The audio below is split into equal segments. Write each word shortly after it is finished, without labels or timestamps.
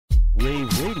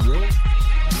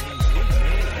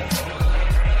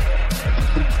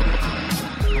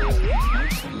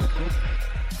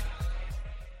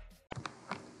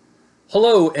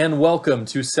Hello and welcome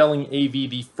to Selling AV,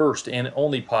 the first and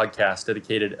only podcast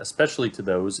dedicated especially to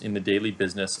those in the daily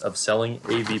business of selling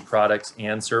AV products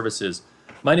and services.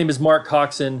 My name is Mark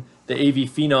Coxon, the AV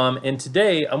Phenom, and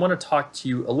today I want to talk to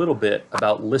you a little bit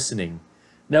about listening.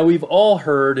 Now, we've all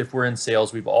heard, if we're in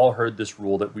sales, we've all heard this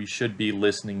rule that we should be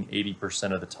listening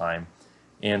 80% of the time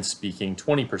and speaking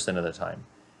 20% of the time.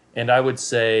 And I would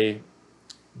say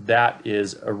that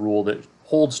is a rule that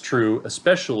holds true,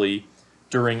 especially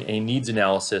during a needs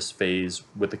analysis phase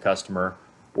with the customer,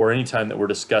 or anytime that we're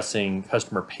discussing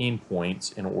customer pain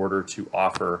points in order to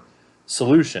offer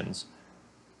solutions.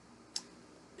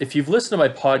 If you've listened to my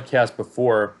podcast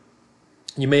before,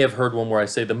 you may have heard one where I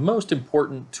say the most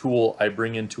important tool I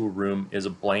bring into a room is a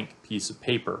blank piece of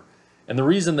paper. And the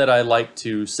reason that I like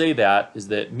to say that is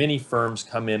that many firms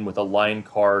come in with a line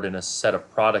card and a set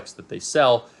of products that they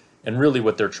sell, and really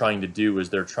what they're trying to do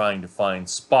is they're trying to find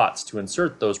spots to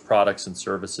insert those products and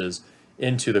services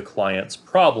into the client's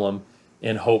problem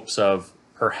in hopes of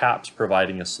perhaps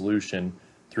providing a solution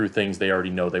through things they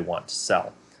already know they want to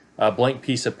sell. A blank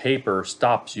piece of paper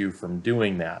stops you from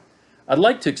doing that. I'd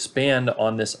like to expand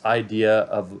on this idea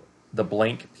of the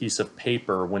blank piece of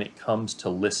paper when it comes to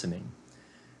listening.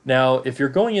 Now, if you're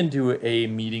going into a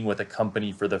meeting with a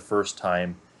company for the first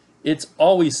time, it's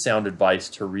always sound advice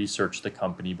to research the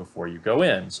company before you go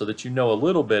in so that you know a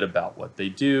little bit about what they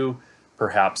do,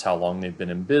 perhaps how long they've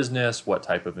been in business, what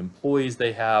type of employees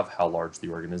they have, how large the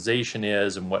organization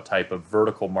is, and what type of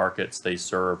vertical markets they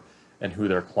serve and who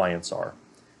their clients are.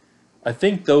 I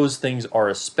think those things are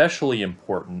especially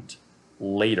important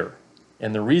later.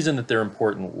 And the reason that they're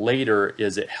important later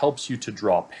is it helps you to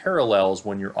draw parallels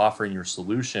when you're offering your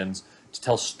solutions to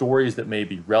tell stories that may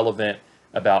be relevant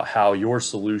about how your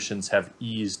solutions have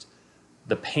eased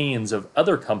the pains of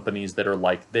other companies that are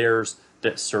like theirs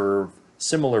that serve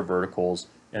similar verticals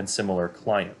and similar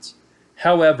clients.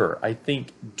 However, I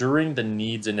think during the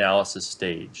needs analysis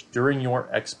stage, during your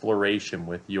exploration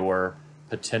with your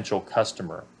potential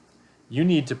customer, you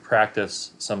need to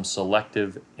practice some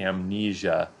selective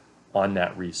amnesia on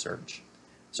that research.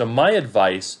 So my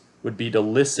advice would be to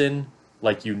listen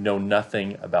like you know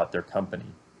nothing about their company.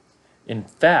 In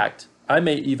fact, I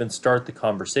may even start the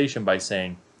conversation by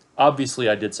saying, obviously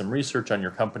I did some research on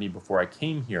your company before I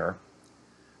came here,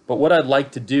 but what I'd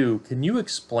like to do, can you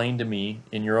explain to me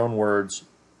in your own words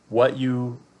what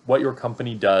your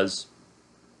company does,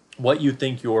 what you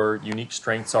think your unique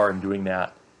strengths are in doing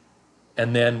that,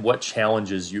 and then what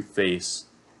challenges you face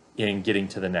in getting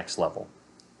to the next level.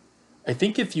 I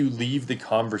think if you leave the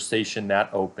conversation that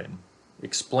open,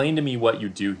 explain to me what you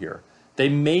do here. They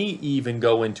may even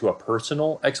go into a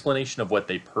personal explanation of what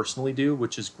they personally do,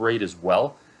 which is great as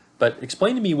well. But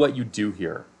explain to me what you do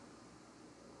here.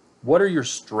 What are your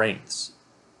strengths?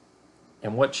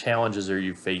 And what challenges are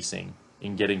you facing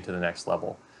in getting to the next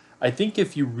level? I think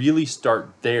if you really start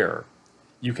there,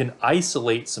 you can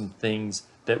isolate some things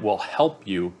that will help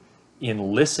you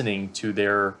in listening to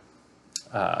their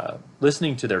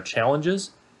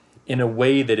challenges in a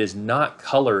way that is not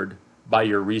colored by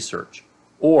your research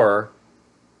or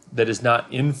that is not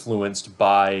influenced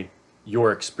by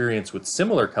your experience with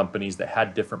similar companies that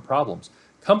had different problems.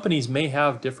 Companies may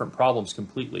have different problems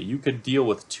completely. You could deal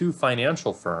with two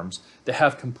financial firms that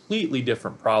have completely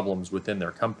different problems within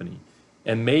their company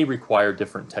and may require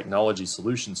different technology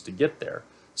solutions to get there.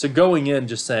 So going in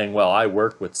just saying, well, I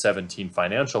work with 17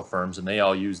 financial firms and they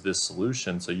all use this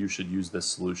solution, so you should use this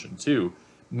solution too,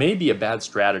 may be a bad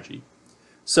strategy.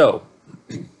 So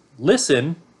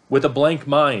listen with a blank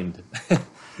mind.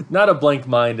 Not a blank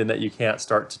mind in that you can't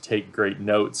start to take great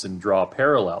notes and draw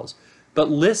parallels,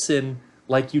 but listen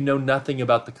like you know nothing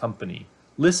about the company.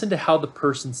 Listen to how the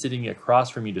person sitting across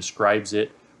from you describes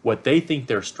it, what they think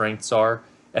their strengths are,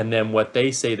 and then what they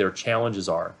say their challenges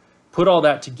are. Put all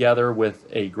that together with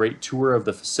a great tour of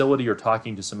the facility or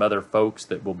talking to some other folks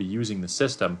that will be using the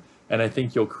system, and I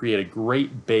think you'll create a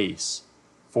great base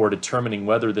for determining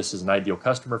whether this is an ideal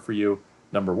customer for you,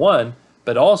 number one,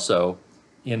 but also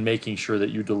in making sure that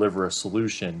you deliver a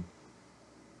solution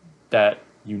that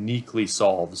uniquely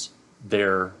solves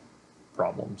their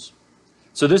problems.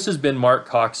 So this has been Mark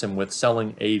Coxon with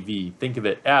Selling AV. Think of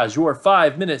it as your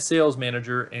 5-minute sales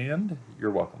manager, and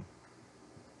you're welcome.